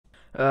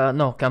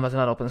No, Canva is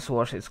not open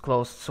source. It's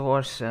closed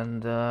source,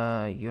 and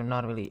you're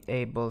not really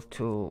able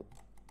to,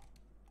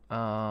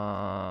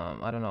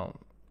 I don't know,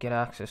 get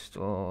access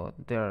to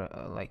their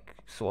like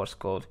source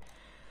code.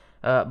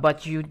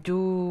 But you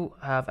do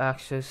have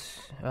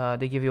access.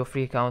 They give you a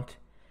free account,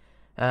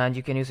 and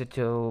you can use it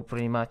to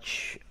pretty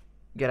much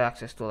get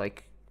access to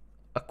like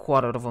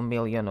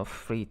 250,000 of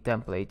free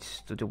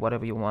templates to do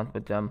whatever you want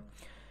with them.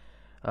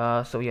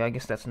 So yeah, I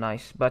guess that's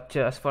nice. But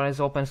as far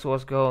as open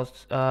source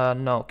goes,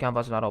 no,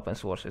 Canva's not open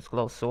source. It's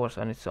closed source,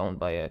 and it's owned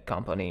by a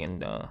company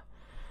in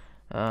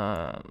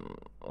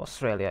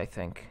Australia, I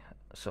think.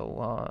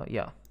 So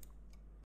yeah.